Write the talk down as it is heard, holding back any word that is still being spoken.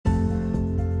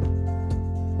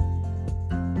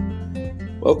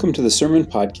Welcome to the Sermon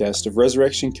Podcast of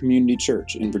Resurrection Community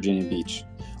Church in Virginia Beach.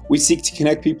 We seek to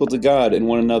connect people to God and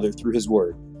one another through His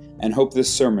Word, and hope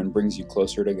this sermon brings you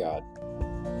closer to God.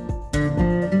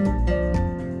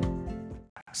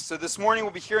 So this morning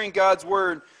we'll be hearing God's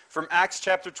Word from Acts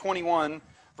chapter 21,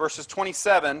 verse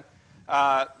 27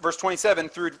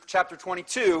 through chapter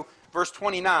 22, verse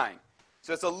 29.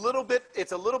 So it's a little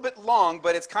bit long,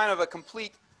 but it's kind of a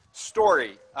complete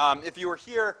story. If you were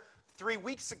here 3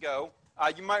 weeks ago,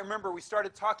 you might remember we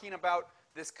started talking about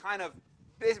this kind of,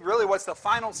 really what's the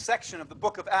final section of the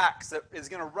book of Acts that is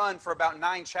going to run for about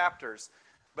 9 chapters.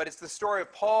 But it's the story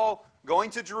of Paul going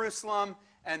to Jerusalem,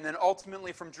 and then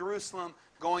ultimately from Jerusalem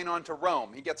going on to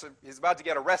Rome. He's about to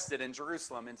get arrested in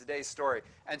Jerusalem in today's story.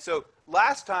 And so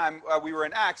last time we were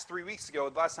in Acts 3 weeks ago,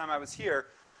 the last time I was here,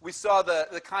 we saw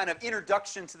the kind of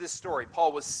introduction to this story.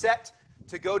 Paul was set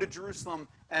to go to Jerusalem,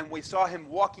 and we saw him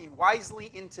walking wisely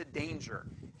into danger.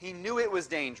 He knew it was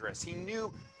dangerous. He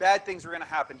knew bad things were going to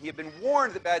happen. He had been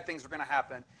warned that bad things were going to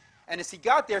happen. And as he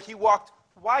got there, he walked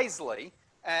wisely,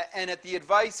 and at the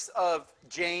advice of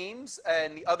James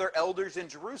and the other elders in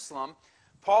Jerusalem,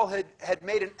 Paul had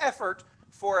made an effort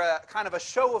for a kind of a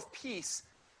show of peace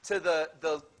to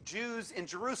the Jews in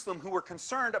Jerusalem who were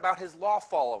concerned about his law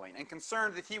following and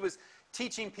concerned that he was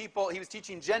teaching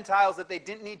Gentiles that they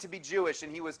didn't need to be Jewish,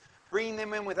 and he was bringing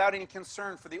them in without any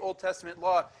concern for the Old Testament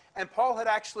law. And Paul had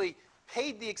actually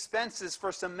paid the expenses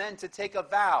for some men to take a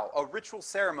vow, a ritual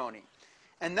ceremony.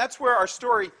 And that's where our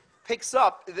story picks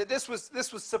up. That this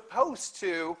was supposed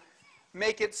to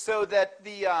make it so that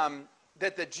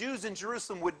the Jews in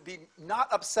Jerusalem would be not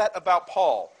upset about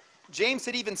Paul. James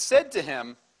had even said to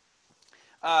him,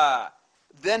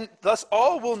 then thus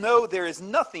all will know there is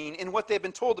nothing in what they've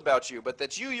been told about you, but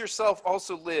that you yourself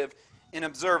also live in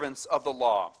observance of the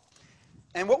law.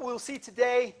 And what we'll see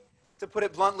today, to put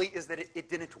it bluntly, is that it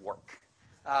didn't work.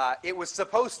 It was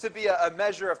supposed to be a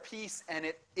measure of peace, and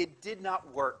it did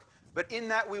not work. But in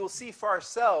that we will see for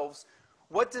ourselves,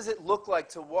 what does it look like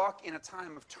to walk in a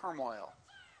time of turmoil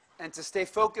and to stay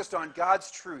focused on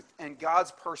God's truth and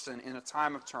God's person in a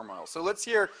time of turmoil. So let's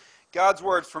hear God's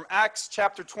words from Acts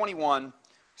chapter 21,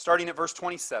 starting at verse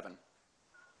 27.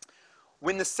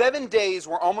 When the 7 days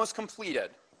were almost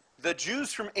completed, the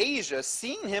Jews from Asia,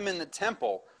 seeing him in the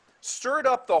temple, stirred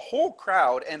up the whole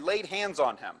crowd and laid hands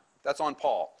on him, that's on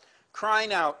Paul,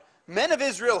 crying out, "Men of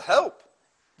Israel, help!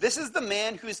 This is the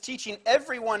man who is teaching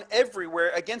everyone everywhere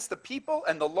against the people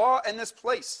and the law in this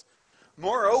place.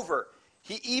 Moreover,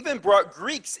 he even brought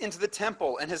Greeks into the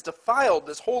temple and has defiled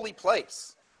this holy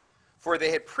place." For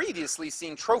they had previously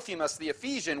seen Trophimus the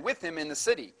Ephesian with him in the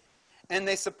city, and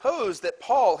they supposed that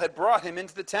Paul had brought him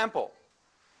into the temple.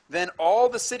 Then all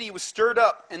the city was stirred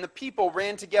up, and the people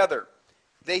ran together.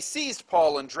 They seized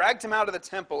Paul and dragged him out of the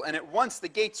temple, and at once the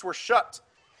gates were shut.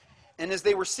 And as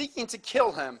they were seeking to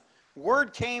kill him,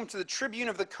 word came to the tribune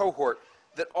of the cohort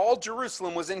that all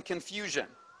Jerusalem was in confusion.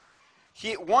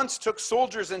 He at once took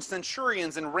soldiers and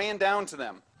centurions and ran down to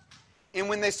them. And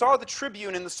when they saw the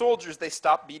tribune and the soldiers, they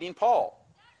stopped beating Paul.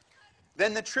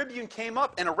 Then the tribune came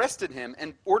up and arrested him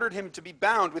and ordered him to be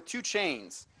bound with 2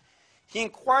 chains. He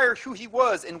inquired who he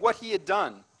was and what he had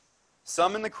done.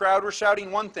 Some in the crowd were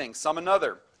shouting one thing, some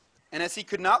another. And as he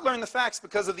could not learn the facts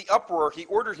because of the uproar, he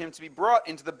ordered him to be brought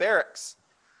into the barracks.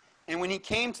 And when he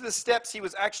came to the steps, he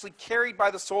was actually carried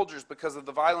by the soldiers because of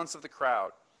the violence of the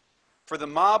crowd. For the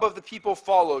mob of the people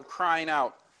followed, crying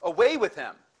out, "Away with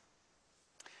him!"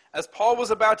 As Paul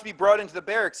was about to be brought into the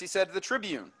barracks, he said to the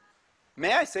tribune,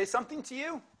 "May I say something to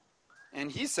you?"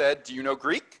 And he said, "Do you know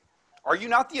Greek? Are you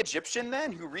not the Egyptian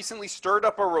then, who recently stirred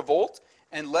up a revolt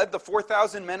and led the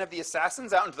 4,000 men of the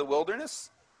assassins out into the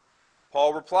wilderness?"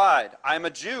 Paul replied, "I am a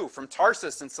Jew from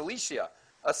Tarsus in Cilicia,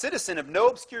 a citizen of no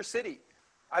obscure city.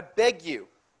 I beg you,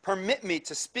 permit me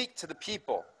to speak to the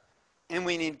people." And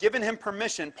when he had given him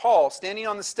permission, Paul, standing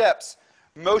on the steps,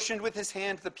 motioned with his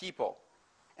hand to the people.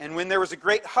 And when there was a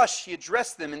great hush, he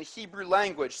addressed them in the Hebrew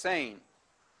language, saying,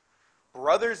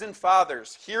 "Brothers and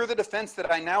fathers, hear the defense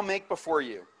that I now make before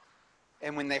you."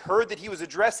 And when they heard that he was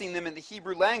addressing them in the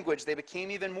Hebrew language, they became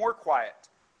even more quiet.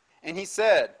 And he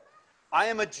said, "I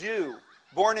am a Jew,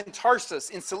 born in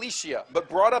Tarsus in Cilicia, but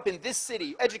brought up in this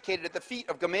city, educated at the feet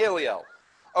of Gamaliel,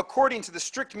 according to the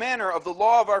strict manner of the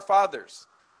law of our fathers,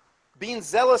 being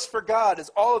zealous for God as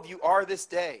all of you are this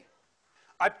day.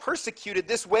 I persecuted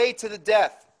this way to the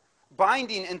death,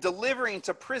 binding and delivering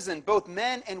to prison both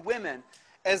men and women,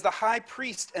 as the high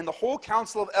priest and the whole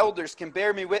council of elders can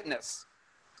bear me witness.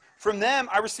 From them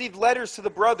I received letters to the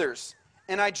brothers,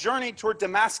 and I journeyed toward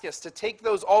Damascus to take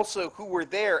those also who were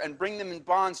there and bring them in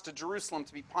bonds to Jerusalem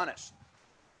to be punished.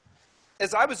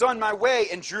 As I was on my way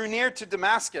and drew near to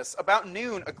Damascus, about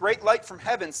noon, a great light from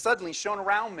heaven suddenly shone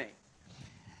around me.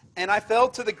 And I fell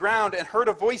to the ground and heard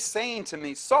a voice saying to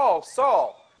me, Saul,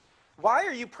 Saul, why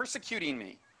are you persecuting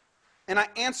me? And I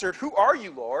answered, Who are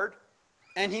you, Lord?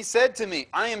 And he said to me,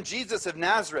 I am Jesus of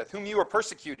Nazareth, whom you are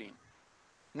persecuting.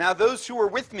 Now those who were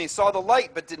with me saw the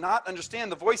light, but did not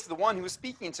understand the voice of the one who was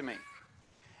speaking to me.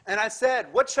 And I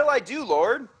said, What shall I do,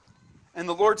 Lord? And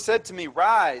the Lord said to me,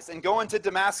 Rise and go into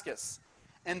Damascus,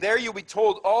 and there you'll be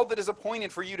told all that is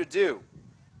appointed for you to do.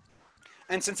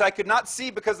 And since I could not see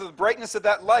because of the brightness of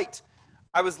that light,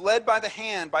 I was led by the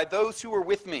hand by those who were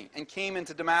with me and came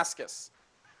into Damascus.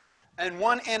 And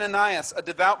one Ananias, a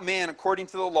devout man according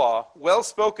to the law, well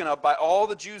spoken of by all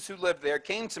the Jews who lived there,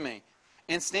 came to me,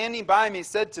 and standing by me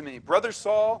said to me, Brother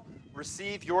Saul,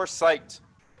 receive your sight.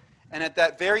 And at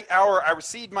that very hour I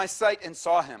received my sight and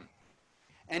saw him.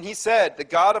 And he said, The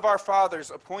God of our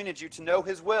fathers appointed you to know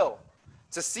his will,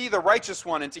 to see the righteous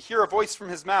one, and to hear a voice from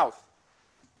his mouth.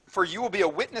 For you will be a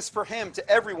witness for him to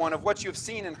everyone of what you have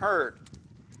seen and heard.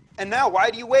 And now, why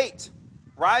do you wait?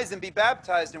 Rise and be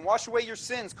baptized and wash away your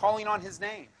sins, calling on his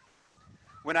name.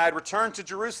 When I had returned to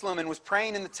Jerusalem and was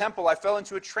praying in the temple, I fell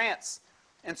into a trance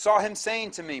and saw him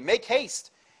saying to me, Make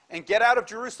haste and get out of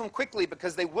Jerusalem quickly,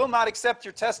 because they will not accept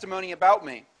your testimony about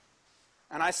me.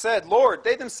 And I said, Lord,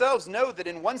 they themselves know that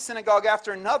in one synagogue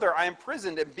after another I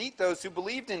imprisoned and beat those who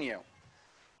believed in you.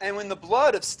 And when the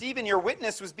blood of Stephen, your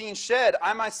witness, was being shed,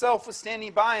 I myself was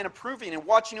standing by and approving and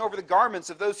watching over the garments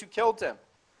of those who killed him.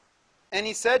 And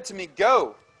he said to me,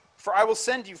 Go, for I will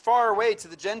send you far away to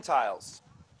the Gentiles.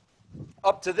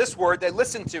 Up to this word they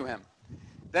listened to him.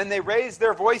 Then they raised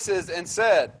their voices and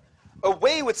said,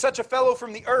 Away with such a fellow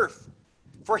from the earth,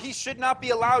 for he should not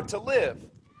be allowed to live.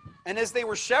 And as they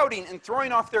were shouting and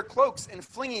throwing off their cloaks and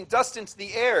flinging dust into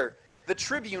the air, the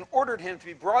tribune ordered him to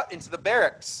be brought into the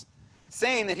barracks,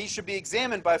 saying that he should be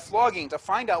examined by flogging to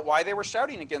find out why they were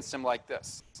shouting against him like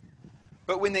this.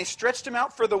 But when they stretched him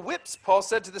out for the whips, Paul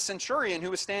said to the centurion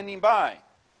who was standing by,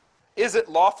 Is it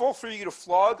lawful for you to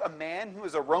flog a man who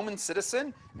is a Roman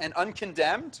citizen and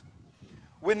uncondemned?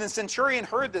 When the centurion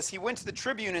heard this, he went to the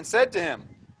tribune and said to him,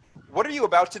 What are you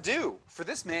about to do? For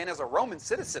this man is a Roman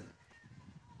citizen.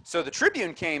 So the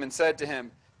tribune came and said to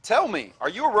him, Tell me, are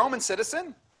you a Roman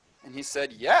citizen? And he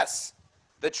said, Yes.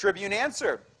 The tribune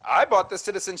answered, I bought the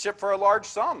citizenship for a large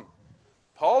sum.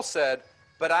 Paul said,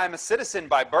 But I am a citizen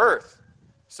by birth.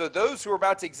 So those who were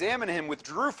about to examine him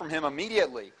withdrew from him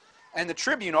immediately. And the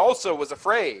tribune also was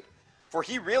afraid, for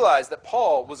he realized that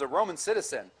Paul was a Roman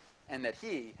citizen and that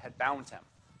he had bound him.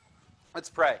 Let's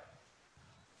pray.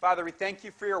 Father, we thank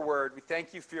you for your word. We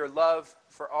thank you for your love,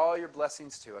 for all your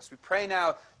blessings to us. We pray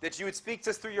now that you would speak to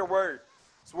us through your word,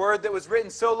 this word that was written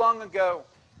so long ago,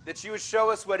 that you would show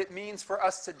us what it means for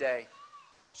us today.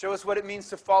 Show us what it means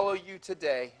to follow you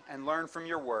today and learn from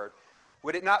your word.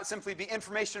 Would it not simply be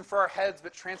information for our heads,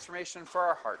 but transformation for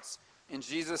our hearts? In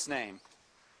Jesus' name,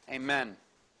 amen.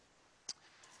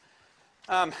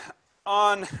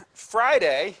 On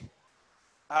Friday,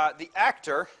 the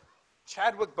actor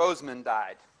Chadwick Boseman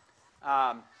died.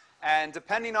 And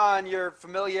depending on your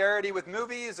familiarity with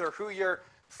movies or who your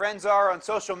friends are on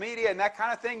social media and that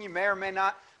kind of thing, you may or may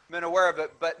not have been aware of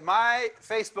it. But my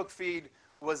Facebook feed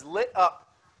was lit up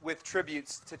with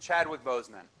tributes to Chadwick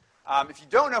Boseman. If you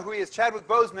don't know who he is, Chadwick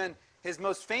Boseman, his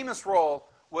most famous role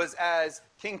was as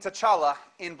King T'Challa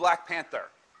in Black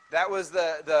Panther. That was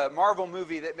the Marvel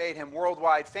movie that made him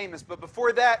worldwide famous. But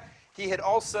before that, he had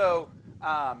also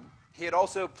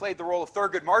played the role of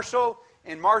Thurgood Marshall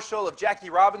in Marshall, of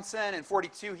Jackie Robinson in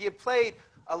 42. He had played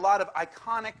a lot of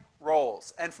iconic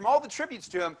roles. And from all the tributes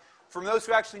to him, from those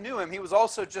who actually knew him, he was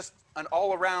also just an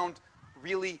all-around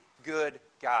really good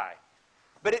guy.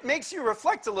 But it makes you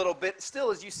reflect a little bit still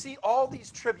as you see all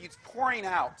these tributes pouring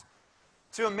out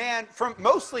to a man,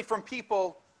 mostly from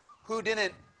people who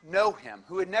didn't know him,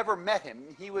 who had never met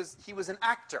him. He was an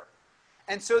actor.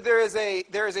 And so there is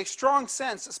a strong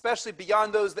sense, especially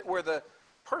beyond those that were the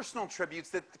personal tributes,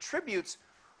 that the tributes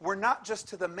were not just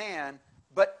to the man,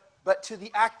 but to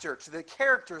the actor, to the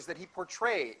characters that he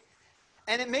portrayed.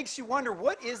 And it makes you wonder,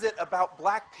 what is it about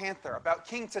Black Panther, about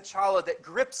King T'Challa, that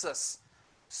grips us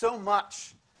so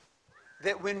much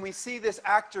that when we see this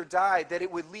actor die, that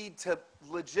it would lead to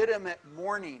legitimate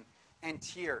mourning and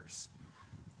tears?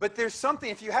 But there's something,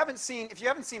 if you haven't seen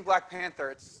Black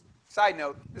Panther, side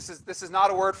note, this is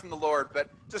not a word from the Lord, but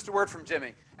just a word from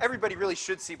Jimmy. Everybody really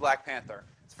should see Black Panther.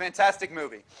 It's a fantastic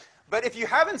movie. But if you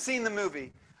haven't seen the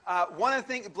movie, one of the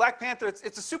things, Black Panther, it's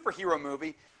a superhero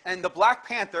movie, and the Black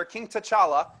Panther, King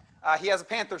T'Challa, he has a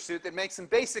panther suit that makes him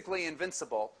basically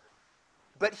invincible,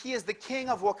 but he is the king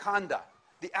of Wakanda.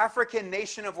 the African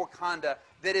nation of Wakanda,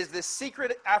 that is this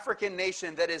secret African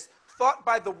nation that is thought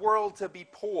by the world to be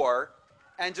poor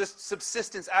and just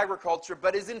subsistence agriculture,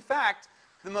 but is in fact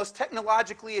the most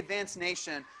technologically advanced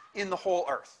nation in the whole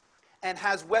earth and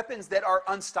has weapons that are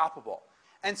unstoppable.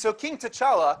 And so King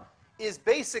T'Challa is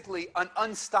basically an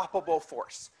unstoppable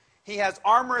force. He has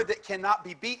armor that cannot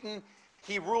be beaten.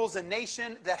 He rules a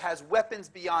nation that has weapons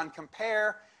beyond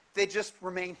compare. They just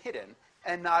remain hidden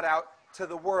and not out to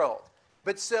the world.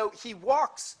 But so he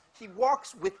walks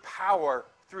with power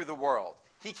through the world.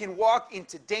 He can walk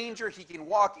into danger. He can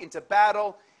walk into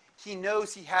battle. He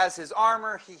knows he has his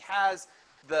armor. He has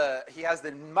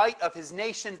the might of his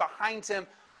nation behind him,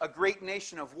 a great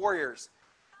nation of warriors.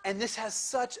 And this has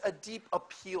such a deep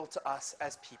appeal to us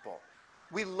as people.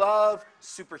 We love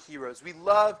superheroes. We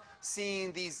love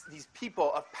seeing these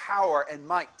people of power and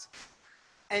might.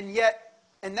 And yet,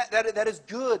 that is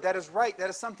good, that is right, that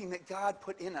is something that God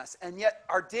put in us. And yet,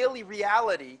 our daily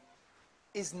reality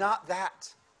is not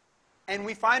that. And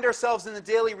we find ourselves in the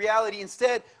daily reality.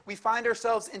 Instead, we find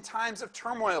ourselves in times of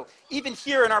turmoil. Even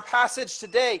here in our passage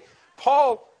today,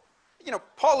 Paul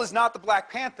is not the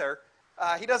Black Panther.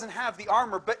 He doesn't have the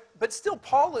armor, but still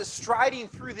Paul is striding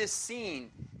through this scene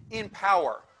in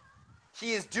power.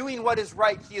 He is doing what is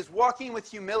right. He is walking with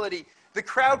humility. The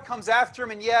crowd comes after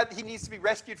him, and he needs to be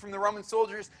rescued from the Roman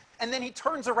soldiers. And then he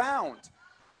turns around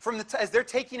as they're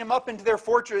taking him up into their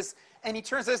fortress, and he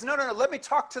turns and says, no, let me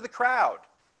talk to the crowd.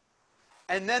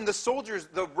 And then the soldiers,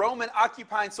 the Roman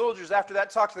occupying soldiers, after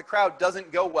that talk to the crowd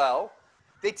doesn't go well,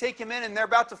 they take him in and they're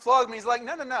about to flog him. He's like,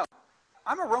 no,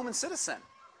 I'm a Roman citizen.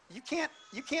 You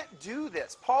can't do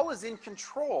this. Paul is in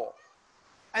control.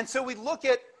 And so we look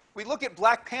at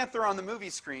Black Panther on the movie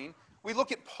screen. We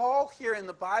look at Paul here in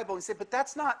the Bible and say, but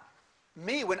that's not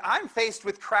me. When I'm faced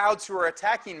with crowds who are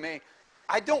attacking me,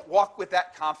 I don't walk with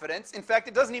that confidence. In fact,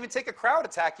 it doesn't even take a crowd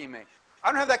attacking me. I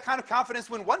don't have that kind of confidence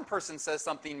when one person says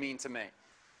something mean to me,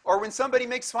 or when somebody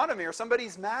makes fun of me, or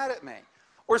somebody's mad at me.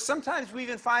 Or sometimes we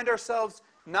even find ourselves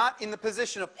not in the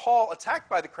position of Paul attacked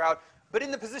by the crowd, but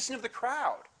in the position of the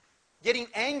crowd, getting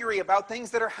angry about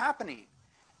things that are happening,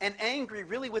 and angry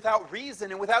really without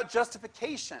reason and without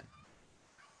justification.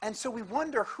 And so we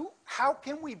wonder, how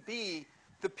can we be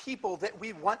the people that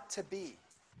we want to be?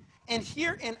 And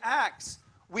here in Acts,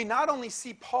 we not only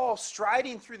see Paul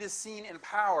striding through this scene in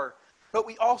power, but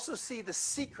we also see the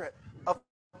secret of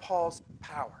Paul's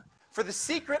power. For the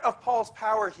secret of Paul's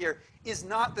power here is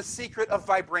not the secret of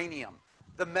vibranium,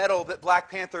 the metal that Black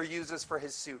Panther uses for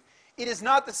his suit. It is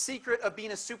not the secret of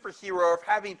being a superhero or of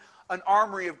having an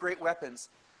armory of great weapons.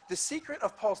 The secret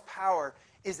of Paul's power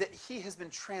is that he has been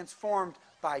transformed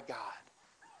by God.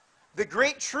 The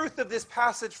great truth of this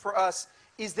passage for us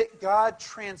is that God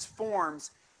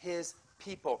transforms his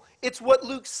people. It's what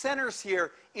Luke centers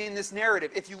here in this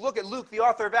narrative. If you look at Luke, the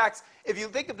author of Acts, if you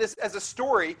think of this as a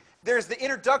story, there's the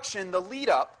introduction, the lead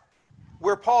up,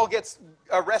 where Paul gets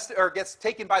arrested or gets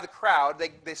taken by the crowd.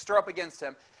 They stir up against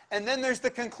him. And then there's the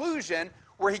conclusion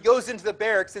where he goes into the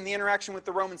barracks in the interaction with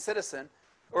the Roman citizen,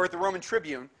 or the Roman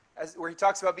tribune, where he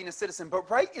talks about being a citizen. But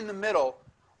right in the middle,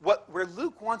 where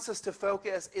Luke wants us to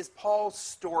focus is Paul's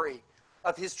story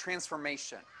of his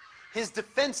transformation. His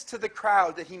defense to the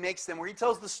crowd that he makes them, where he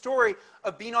tells the story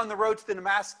of being on the road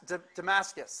to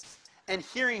Damascus and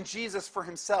hearing Jesus for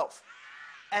himself,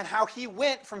 and how he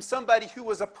went from somebody who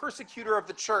was a persecutor of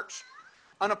the church,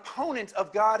 an opponent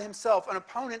of God himself, an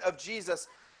opponent of Jesus,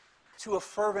 to a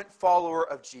fervent follower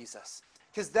of Jesus.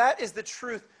 Because that is the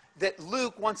truth that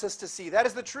Luke wants us to see. That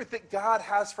is the truth that God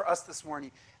has for us this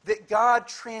morning, that God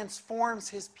transforms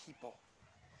his people.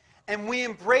 And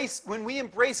when we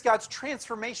embrace God's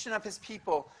transformation of his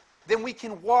people, then we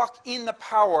can walk in the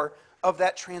power of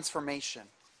that transformation.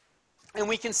 And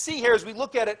we can see here as we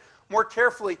look at it more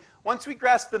carefully, once we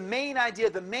grasp the main idea,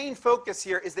 the main focus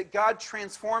here is that God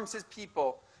transforms his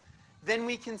people, then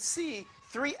we can see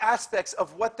three aspects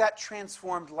of what that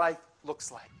transformed life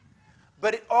looks like.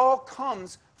 But it all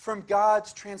comes from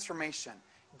God's transformation.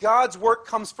 God's work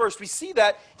comes first. We see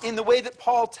that in the way that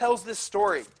Paul tells this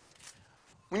story.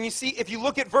 If you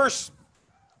look at verse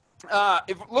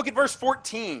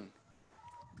 14,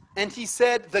 and he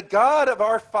said, the God of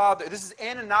our father, this is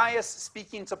Ananias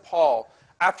speaking to Paul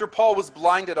after Paul was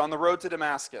blinded on the road to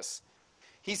Damascus.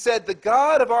 He said, the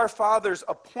God of our fathers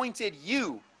appointed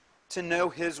you to know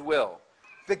his will.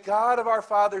 The God of our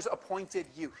fathers appointed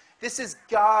you. This is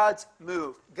God's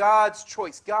move, God's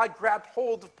choice. God grabbed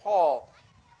hold of Paul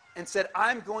and said,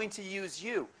 I'm going to use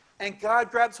you. And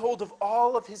God grabs hold of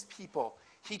all of his people.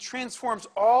 He transforms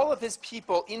all of his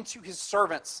people into his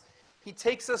servants. He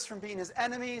takes us from being his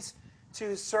enemies to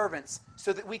his servants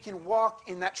so that we can walk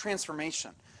in that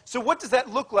transformation. So what does that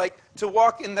look like to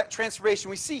walk in that transformation?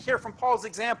 We see here from Paul's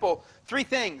example 3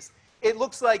 things. It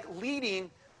looks like leading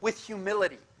with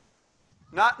humility.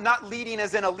 Not leading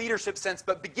as in a leadership sense,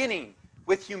 but beginning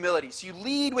with humility. So you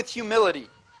lead with humility.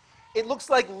 It looks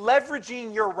like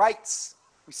leveraging your rights.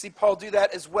 We see Paul do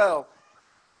that as well.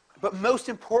 But most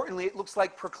importantly, it looks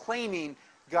like proclaiming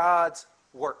God's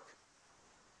work.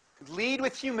 Lead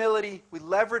with humility, we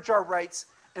leverage our rights,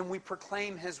 and we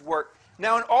proclaim his work.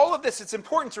 Now, in all of this, it's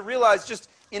important to realize, just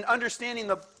in understanding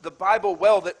the Bible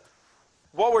well, that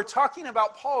while we're talking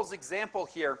about Paul's example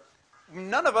here,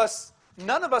 none of us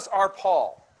are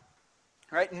Paul.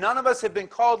 Right? None of us have been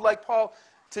called like Paul.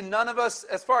 To none of us,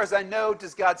 as far as I know,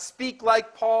 does God speak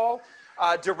like Paul,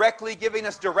 directly giving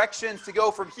us directions to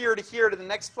go from here to the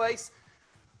next place.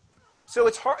 So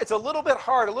it's hard. It's a little bit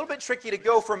hard, a little bit tricky to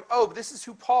go from, oh, this is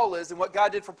who Paul is and what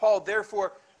God did for Paul,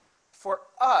 therefore for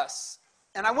us.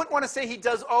 And I wouldn't want to say he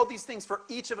does all these things for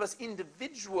each of us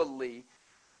individually,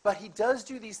 but he does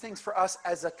do these things for us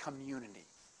as a community.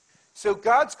 So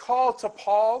God's call to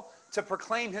Paul to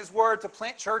proclaim his word, to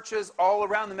plant churches all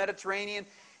around the Mediterranean,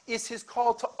 is his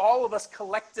call to all of us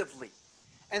collectively.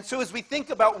 And so as we think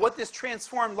about what this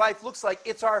transformed life looks like,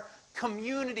 it's our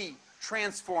community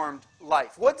transformed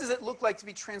life. What does it look like to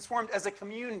be transformed as a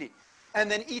community? And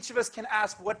then each of us can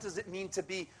ask, what does it mean to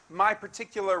be my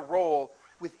particular role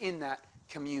within that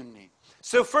community?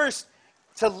 So first,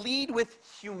 to lead with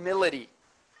humility.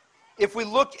 If we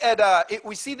look at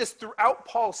we see this throughout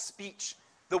Paul's speech,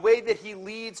 the way that he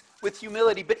leads with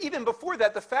humility. But even before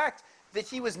that, the fact that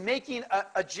he was making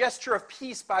a gesture of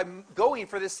peace by going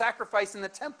for this sacrifice in the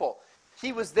temple.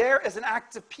 He was there as an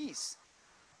act of peace.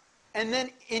 And then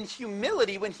in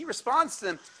humility, when he responds to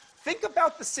them, think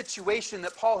about the situation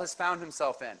that Paul has found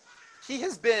himself in. He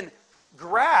has been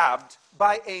grabbed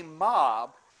by a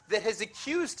mob that has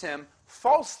accused him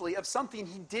falsely of something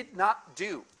he did not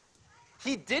do.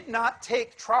 He did not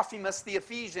take Trophimus the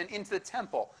Ephesian into the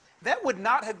temple. That would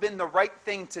not have been the right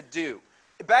thing to do.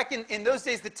 Back in those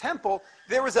days, the temple,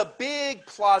 there was a big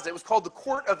plaza. It was called the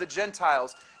Court of the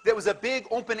Gentiles. There was a big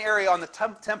open area on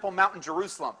the Temple Mount in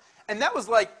Jerusalem. And that was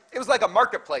like, it was like a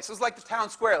marketplace. It was like the town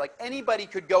square. Like anybody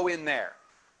could go in there.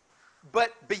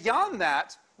 But beyond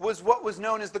that was what was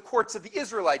known as the courts of the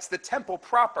Israelites, the temple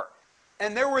proper.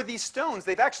 And there were these stones.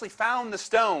 They've actually found the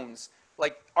stones,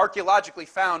 like archaeologically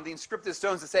found the inscripted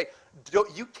stones that say,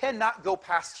 you cannot go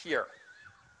past here.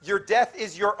 Your death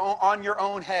is on your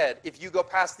own head if you go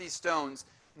past these stones,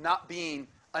 not being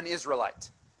an Israelite.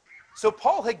 So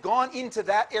Paul had gone into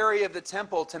that area of the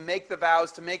temple to make the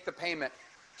vows, to make the payment.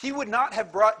 He would not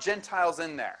have brought Gentiles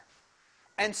in there.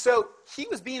 And so he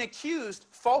was being accused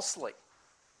falsely.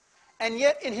 And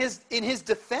yet in his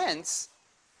defense,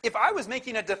 if I was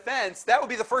making a defense, that would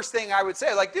be the first thing I would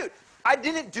say. Like, dude, I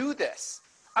didn't do this.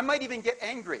 I might even get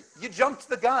angry. You jumped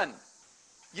the gun.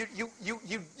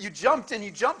 You jumped and you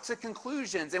jumped to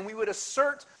conclusions, and we would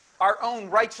assert our own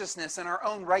righteousness and our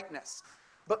own rightness.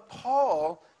 But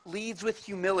Paul leads with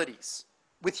humility.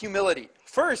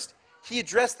 First, he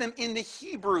addressed them in the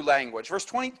Hebrew language.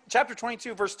 Chapter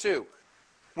 22, verse 2.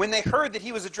 When they heard that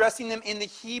he was addressing them in the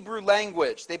Hebrew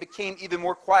language, they became even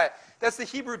more quiet. That's the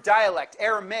Hebrew dialect,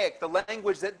 Aramaic, the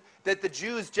language that the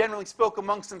Jews generally spoke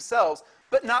amongst themselves,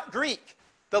 but not Greek,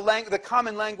 the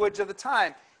common language of the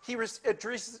time.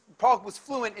 Paul was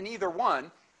fluent in either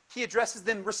one. He addresses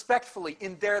them respectfully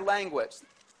in their language.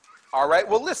 All right,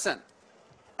 well, listen.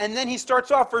 And then he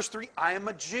starts off, verse 3, I am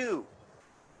a Jew,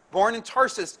 born in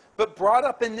Tarsus, but brought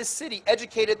up in this city,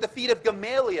 educated at the feet of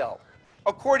Gamaliel,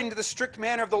 according to the strict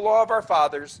manner of the law of our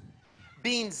fathers,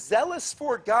 being zealous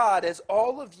for God as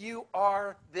all of you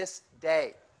are this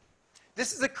day.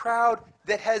 This is a crowd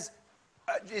that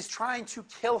is trying to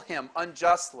kill him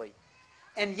unjustly.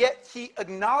 And yet he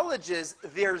acknowledges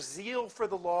their zeal for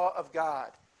the law of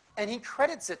God. And he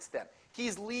credits it to them.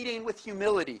 He's leading with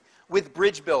humility, with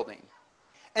bridge building.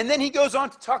 And then he goes on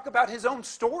to talk about his own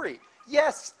story.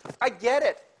 Yes, I get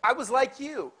it. I was like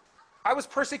you. I was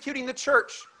persecuting the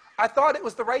church. I thought it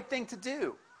was the right thing to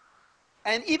do.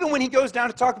 And even when he goes down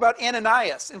to talk about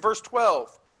Ananias in verse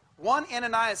 12, one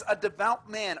Ananias, a devout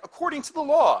man, according to the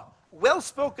law, well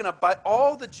spoken of by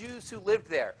all the Jews who lived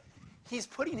there. He's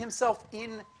putting himself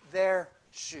in their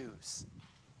shoes.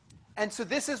 And so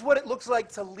this is what it looks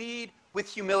like to lead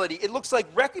with humility. It looks like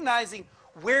recognizing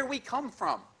where we come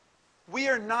from. We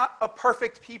are not a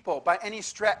perfect people by any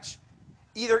stretch,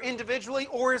 either individually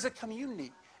or as a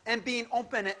community, and being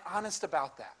open and honest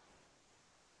about that.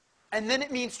 And then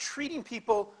it means treating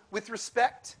people with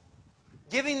respect,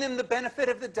 giving them the benefit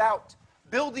of the doubt,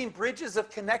 building bridges of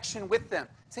connection with them,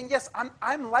 saying, yes,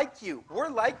 I'm like you. We're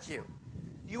like you.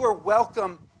 You are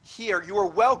welcome here. You are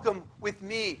welcome with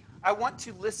me. I want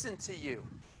to listen to you.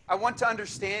 I want to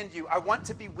understand you. I want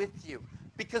to be with you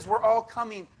because we're all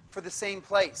coming for the same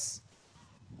place.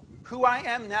 Who I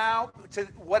am now, to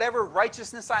whatever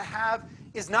righteousness I have,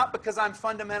 is not because I'm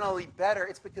fundamentally better.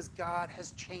 It's because God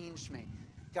has changed me.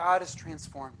 God has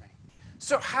transformed me.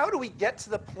 So how do we get to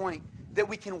the point that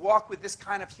we can walk with this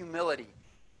kind of humility?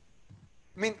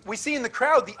 I mean, we see in the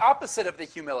crowd the opposite of the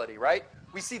humility, right?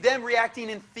 We see them reacting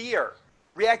in fear,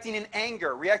 reacting in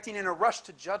anger, reacting in a rush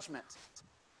to judgment.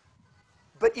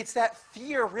 But it's that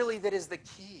fear really that is the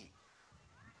key.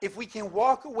 If we can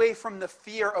walk away from the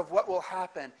fear of what will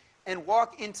happen and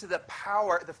walk into the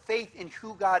power, the faith in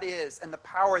who God is and the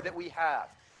power that we have.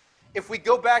 If we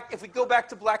go back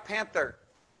to Black Panther,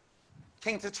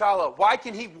 King T'Challa, why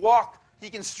can he walk, he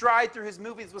can stride through his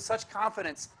movies with such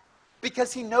confidence?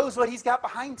 Because he knows what he's got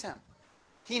behind him.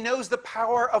 He knows the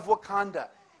power of Wakanda.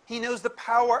 He knows the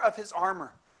power of his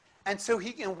armor. And so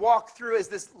he can walk through as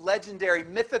this legendary,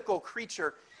 mythical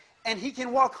creature, and he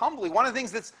can walk humbly. One of the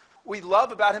things that we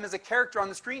love about him as a character on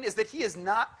the screen is that he is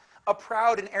not a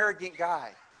proud and arrogant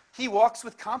guy. He walks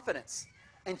with confidence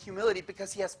and humility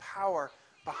because he has power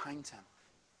behind him.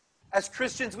 As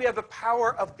Christians, we have the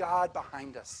power of God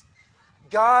behind us.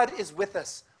 God is with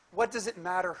us. What does it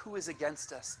matter who is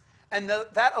against us? And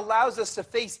that allows us to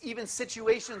face even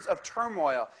situations of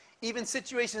turmoil, even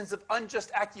situations of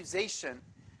unjust accusation,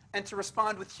 and to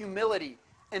respond with humility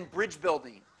and bridge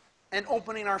building and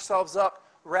opening ourselves up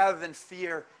rather than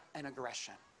fear and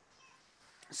aggression.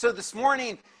 So this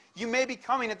morning, you may be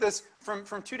coming at this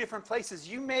from two different places.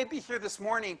 You may be here this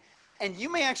morning, and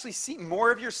you may actually see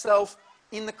more of yourself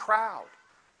in the crowd,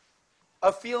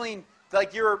 of feeling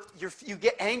like you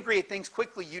get angry at things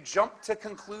quickly. You jump to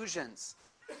conclusions.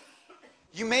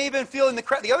 You may even feel in the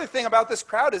crowd. The other thing about this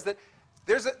crowd is that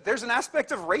there's an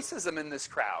aspect of racism in this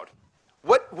crowd.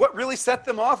 What really set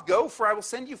them off? Go, for I will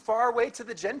send you far away to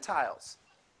the Gentiles.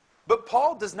 But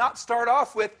Paul does not start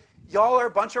off with, y'all are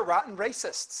a bunch of rotten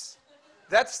racists.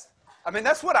 That's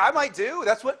what I might do.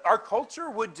 That's what our culture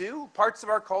would do, parts of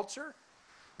our culture.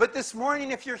 But this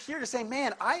morning, if you're here to say,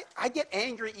 man, I get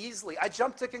angry easily. I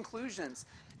jump to conclusions.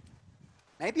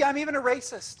 Maybe I'm even a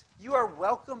racist. You are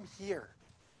welcome here.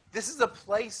 This is a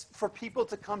place for people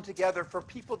to come together, for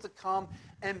people to come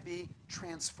and be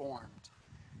transformed.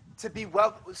 To be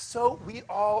welcome. So we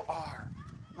all are.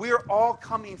 We are all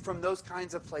coming from those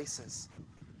kinds of places.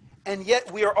 And yet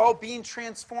we are all being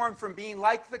transformed from being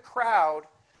like the crowd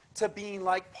to being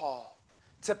like Paul.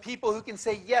 To people who can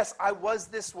say, yes, I was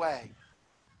this way,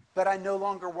 but I no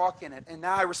longer walk in it. And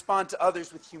now I respond to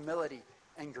others with humility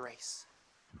and grace.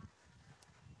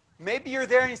 Maybe you're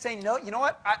there and you're saying, no, you know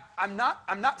what? I'm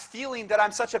not feeling that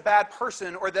I'm such a bad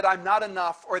person or that I'm not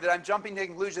enough or that I'm jumping to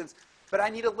conclusions, but I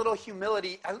need a little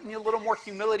humility. I need a little more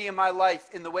humility in my life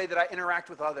in the way that I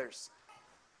interact with others.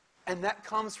 And that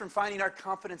comes from finding our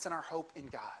confidence and our hope in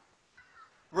God.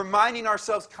 Reminding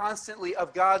ourselves constantly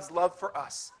of God's love for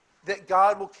us, that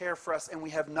God will care for us and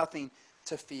we have nothing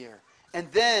to fear.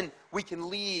 And then we can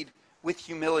lead with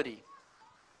humility.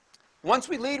 Once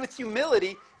we lead with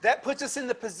humility, that puts us in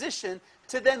the position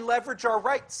to then leverage our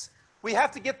rights. We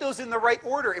have to get those in the right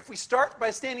order. If we start by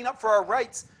standing up for our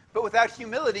rights, but without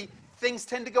humility, things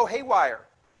tend to go haywire.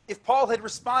 If Paul had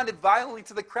responded violently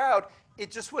to the crowd,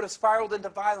 it just would have spiraled into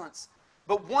violence.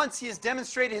 But once he has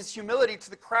demonstrated his humility to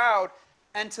the crowd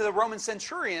and to the Roman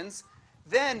centurions,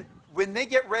 then when they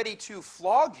get ready to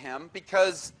flog him,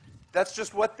 because that's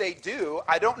just what they do,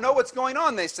 I don't know what's going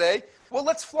on, they say, well,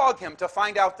 let's flog him to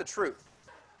find out the truth.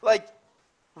 Like,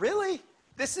 really?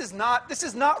 This is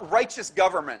not righteous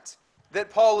government that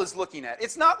Paul is looking at.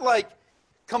 It's not like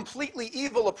completely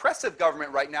evil, oppressive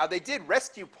government right now. They did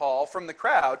rescue Paul from the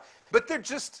crowd, but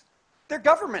they're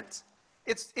government.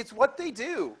 It's what they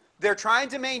do. They're trying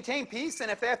to maintain peace,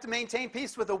 and if they have to maintain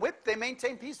peace with a whip, they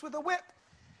maintain peace with a whip.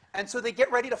 And so they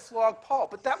get ready to flog Paul.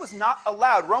 But that was not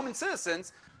allowed. Roman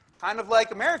citizens, kind of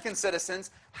like American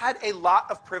citizens, had a lot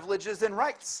of privileges and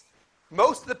rights.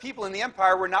 Most of the people in the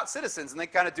empire were not citizens, and they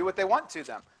kind of do what they want to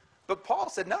them. But Paul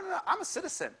said, no, I'm a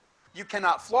citizen. You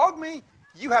cannot flog me.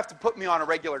 You have to put me on a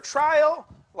regular trial.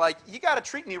 Like, you got to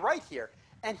treat me right here.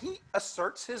 And he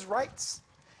asserts his rights.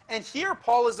 And here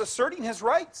Paul is asserting his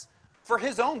rights for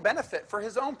his own benefit, for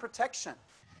his own protection.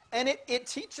 And it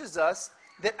teaches us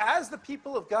that as the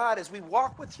people of God, as we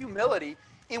walk with humility,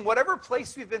 in whatever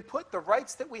place we've been put, the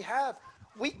rights that we have,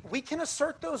 we can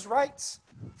assert those rights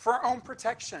for our own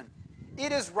protection.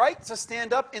 It is right to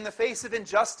stand up in the face of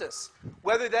injustice,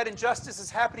 whether that injustice is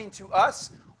happening to us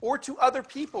or to other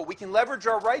people. We can leverage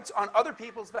our rights on other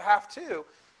people's behalf too.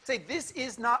 Say, this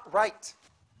is not right.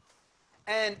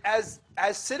 And as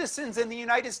citizens in the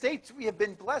United States, we have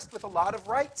been blessed with a lot of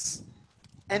rights.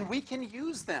 And we can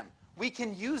use them. We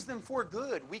can use them for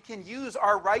good. We can use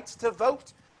our rights to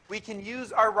vote. We can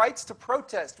use our rights to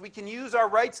protest. We can use our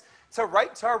rights to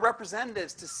write to our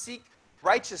representatives, to seek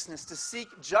righteousness, to seek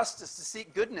justice, to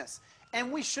seek goodness.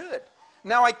 And we should.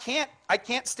 Now, I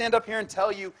can't stand up here and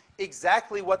tell you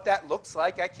exactly what that looks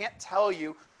like. I can't tell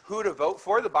you who to vote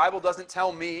for. The Bible doesn't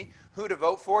tell me who to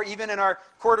vote for. Even in our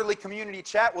quarterly community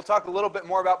chat, we'll talk a little bit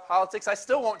more about politics. I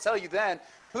still won't tell you then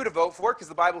who to vote for because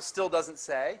the Bible still doesn't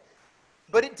say.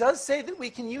 But it does say that we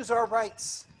can use our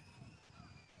rights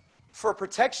for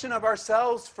protection of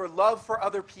ourselves, for love for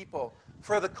other people,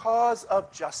 for the cause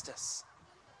of justice.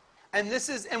 And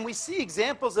we see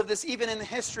examples of this even in the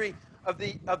history of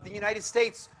the United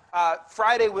States.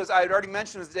 Friday was, I had already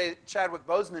mentioned, was the day Chadwick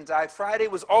Boseman died. Friday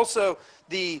was also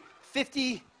the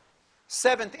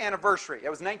 57th anniversary. It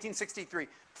was 1963.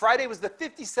 Friday was the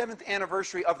 57th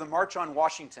anniversary of the March on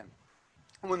Washington,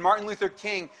 when Martin Luther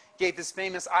King gave his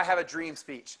famous "I Have a Dream"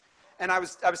 speech. And I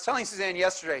was telling Suzanne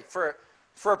yesterday,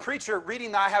 for a preacher,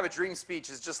 reading the "I Have a Dream" speech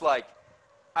is just like,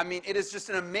 it is just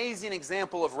an amazing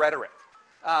example of rhetoric.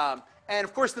 And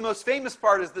of course, the most famous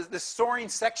part is the soaring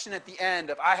section at the end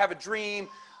of "I have a dream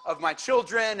of my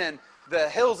children and the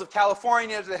hills of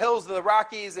California, the hills of the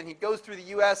Rockies," and he goes through the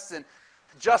U.S. and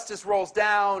justice rolls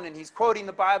down, and he's quoting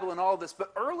the Bible and all this.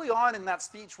 But early on in that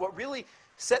speech, what really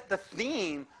set the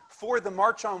theme for the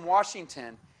March on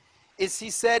Washington is he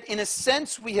said, in a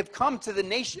sense, we have come to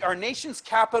our nation's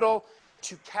capital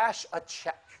to cash a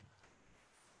check,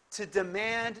 to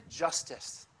demand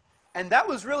justice. And that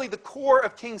was really the core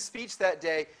of King's speech that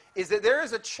day, is that there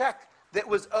is a check that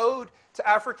was owed to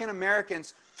African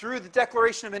Americans through the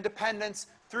Declaration of Independence,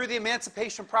 through the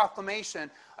Emancipation Proclamation,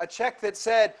 a check that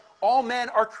said all men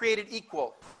are created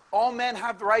equal. All men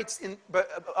have rights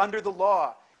under the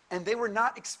law. And they were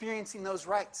not experiencing those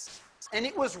rights. And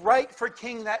it was right for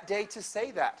King that day to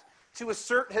say that, to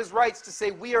assert his rights, to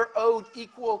say we are owed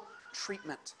equal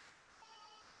treatment.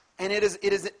 And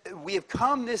we have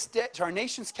come this day to our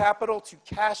nation's capital to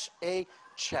cash a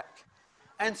check.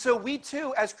 And so we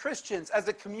too, as Christians, as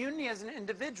a community, as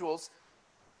individuals,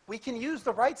 we can use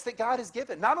the rights that God has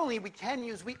given. Not only we can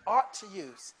use, we ought to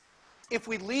use. If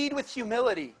we lead with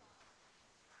humility,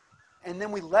 and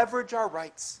then we leverage our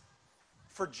rights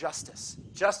for justice.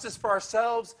 Justice for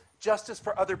ourselves, justice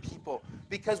for other people.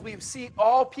 Because we see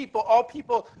all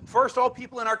people, first all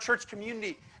people in our church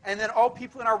community, and then all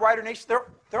people in our wider nation,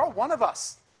 they're all one of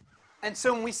us. And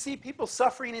so when we see people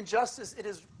suffering injustice, it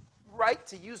is right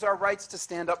to use our rights to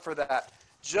stand up for that,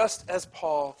 just as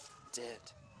Paul did.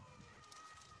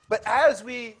 But as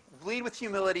we lead with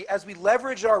humility, as we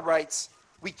leverage our rights,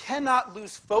 we cannot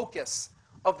lose focus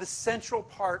of the central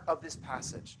part of this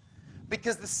passage.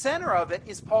 Because the center of it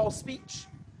is Paul's speech.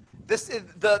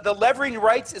 The levering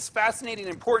rights is fascinating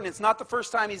and important. It's not the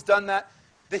first time he's done that.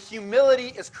 The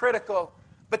humility is critical,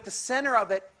 but the center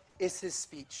of it is his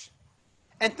speech.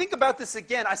 And think about this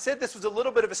again. I said this was a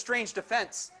little bit of a strange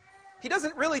defense. He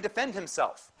doesn't really defend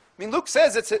himself. Luke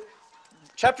says, it's at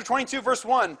chapter 22, verse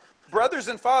 1, "Brothers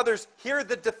and fathers, hear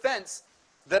the defense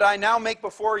that I now make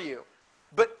before you."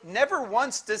 But never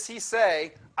once does he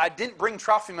say, "I didn't bring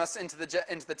Trophimus into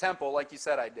the temple like you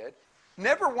said I did."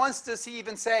 Never once does he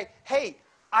even say, "Hey,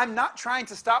 I'm not trying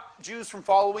to stop Jews from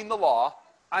following the law.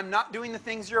 I'm not doing the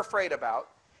things you're afraid about."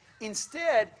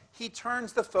 Instead, he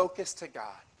turns the focus to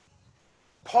God.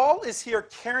 Paul is here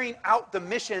carrying out the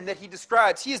mission that he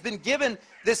describes. He has been given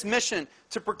this mission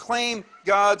to proclaim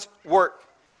God's work.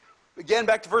 Again,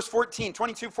 back to verse 14,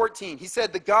 22:14. He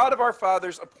said, "The God of our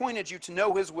fathers appointed you to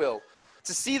know his will,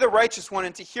 to see the righteous one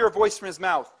and to hear a voice from his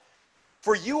mouth.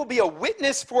 For you will be a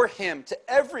witness for him to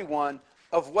everyone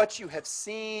of what you have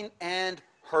seen and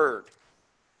heard."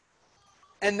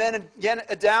 And then again,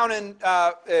 down in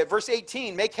verse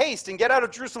 18, "Make haste and get out of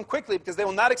Jerusalem quickly, because they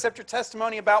will not accept your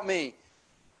testimony about me."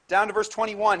 Down to verse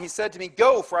 21, he said to me,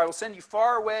 "Go, for I will send you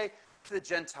far away to the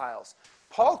Gentiles."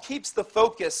 Paul keeps the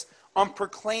focus on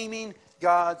proclaiming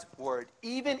God's word,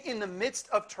 even in the midst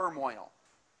of turmoil.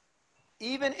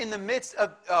 Even in the midst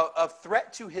of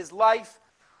threat to his life,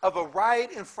 of a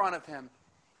riot in front of him,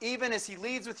 even as he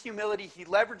leads with humility, he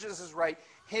leverages his right.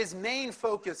 His main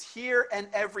focus here and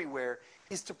everywhere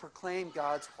is to proclaim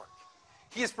God's work.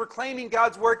 He is proclaiming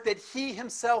God's work, that he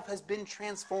himself has been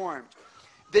transformed,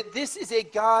 that this is a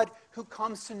God who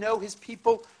comes to know his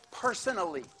people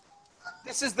personally.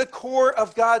 This is the core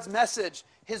of God's message,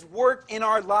 his work in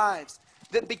our lives,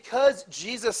 that because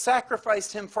Jesus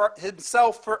sacrificed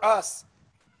himself for us,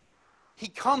 He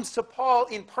comes to Paul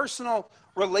in personal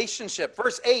relationship.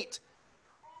 Verse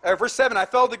 7, I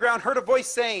fell to the ground, heard a voice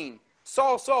saying,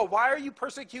 Saul, Saul, why are you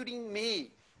persecuting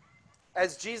me?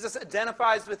 As Jesus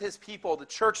identifies with his people, the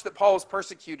church that Paul is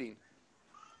persecuting.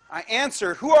 I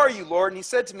answered, who are you, Lord? And he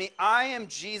said to me, I am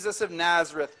Jesus of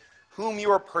Nazareth, whom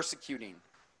you are persecuting.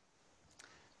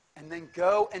 And then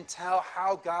go and tell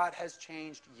how God has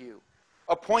changed you,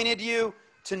 appointed you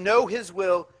to know his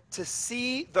will, to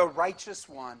see the righteous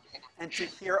one, and to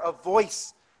hear a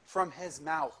voice from his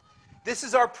mouth. This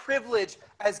is our privilege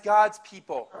as God's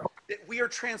people, that we are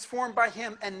transformed by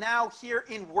him. And now here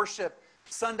in worship,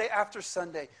 Sunday after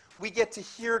Sunday, we get to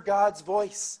hear God's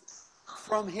voice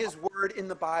from his word in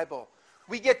the Bible.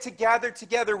 We get to gather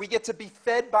together. We get to be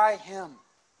fed by him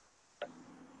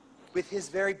with his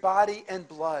very body and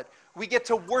blood. We get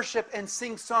to worship and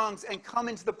sing songs and come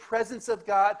into the presence of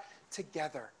God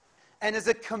together. And as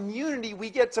a community, we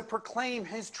get to proclaim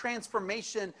his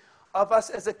transformation of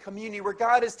us as a community, where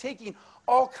God is taking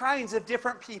all kinds of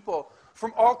different people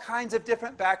from all kinds of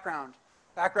different backgrounds.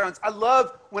 I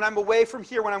love when I'm away from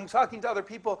here, when I'm talking to other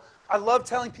people, I love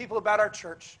telling people about our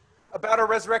church, about our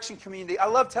resurrection community. I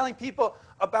love telling people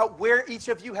about where each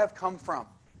of you have come from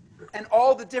and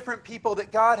all the different people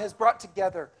that God has brought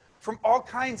together from all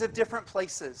kinds of different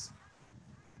places.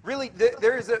 Really,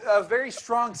 there is a very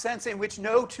strong sense in which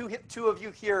no two of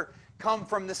you here come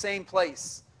from the same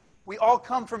place. We all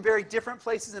come from very different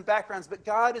places and backgrounds, but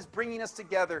God is bringing us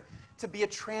together to be a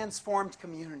transformed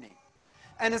community.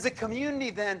 And as a community,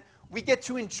 then, we get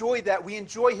to enjoy that. We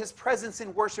enjoy his presence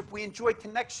in worship. We enjoy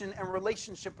connection and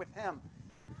relationship with him.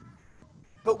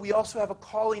 But we also have a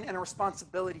calling and a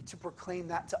responsibility to proclaim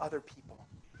that to other people.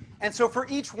 And so for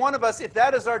each one of us, if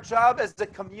that is our job as a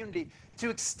community, to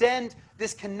extend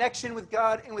this connection with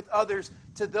God and with others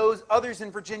to those others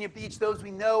in Virginia Beach, those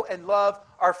we know and love,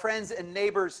 our friends and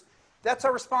neighbors, that's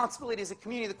our responsibility as a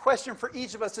community. The question for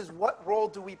each of us is, what role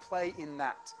do we play in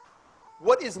that?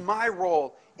 What is my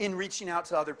role in reaching out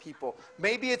to other people?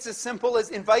 Maybe it's as simple as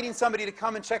inviting somebody to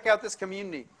come and check out this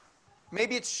community.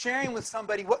 Maybe it's sharing with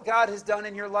somebody what God has done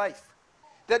in your life.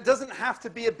 That doesn't have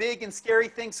to be a big and scary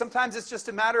thing. Sometimes it's just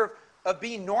a matter of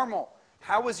being normal.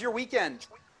 How was your weekend?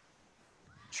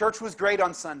 Church was great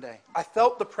on Sunday. I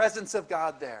felt the presence of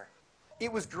God there.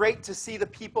 It was great to see the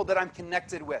people that I'm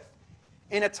connected with.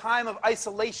 In a time of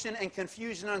isolation and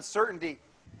confusion and uncertainty,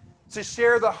 to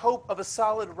share the hope of a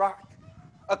solid rock.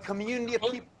 A community of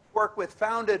people to work with,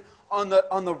 founded on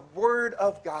the Word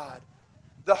of God,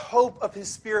 the hope of his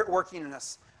Spirit working in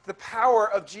us, the power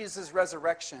of Jesus'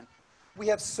 resurrection. We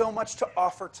have so much to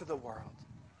offer to the world.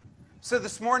 So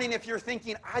this morning, if you're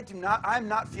thinking, I'm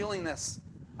not feeling this,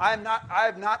 I'm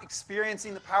not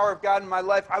experiencing the power of God in my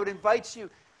life, I would invite you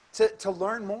to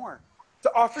learn more,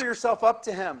 to offer yourself up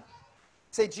to him.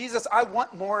 Say, Jesus, I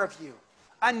want more of you.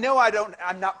 I know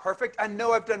I'm not perfect. I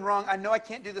know I've done wrong. I know I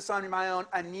can't do this on my own.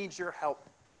 I need your help.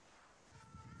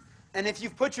 And if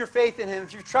you've put your faith in him,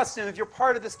 if you trust him, if you're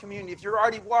part of this community, if you're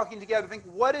already walking together, think,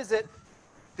 what is it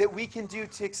that we can do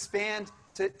to expand,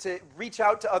 to reach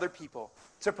out to other people,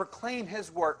 to proclaim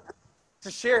his work,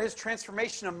 to share his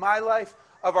transformation of my life,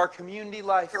 of our community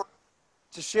life,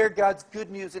 to share God's good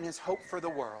news and his hope for the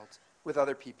world with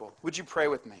other people. Would you pray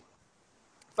with me?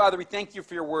 Father, we thank you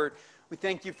for your word. We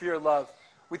thank you for your love.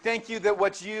 We thank you that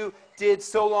what you did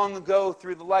so long ago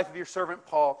through the life of your servant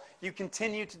Paul, you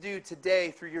continue to do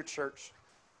today through your church.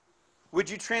 Would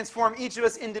you transform each of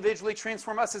us individually,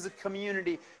 transform us as a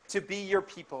community to be your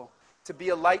people, to be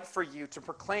a light for you, to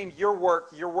proclaim your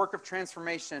work of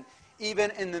transformation,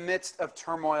 even in the midst of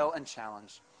turmoil and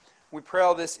challenge. We pray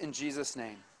all this in Jesus'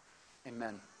 name.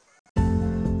 Amen.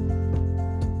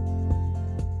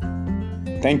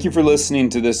 Thank you for listening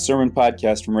to this sermon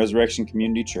podcast from Resurrection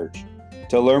Community Church.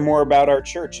 To learn more about our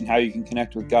church and how you can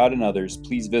connect with God and others,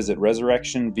 please visit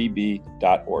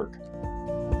resurrectionvb.org.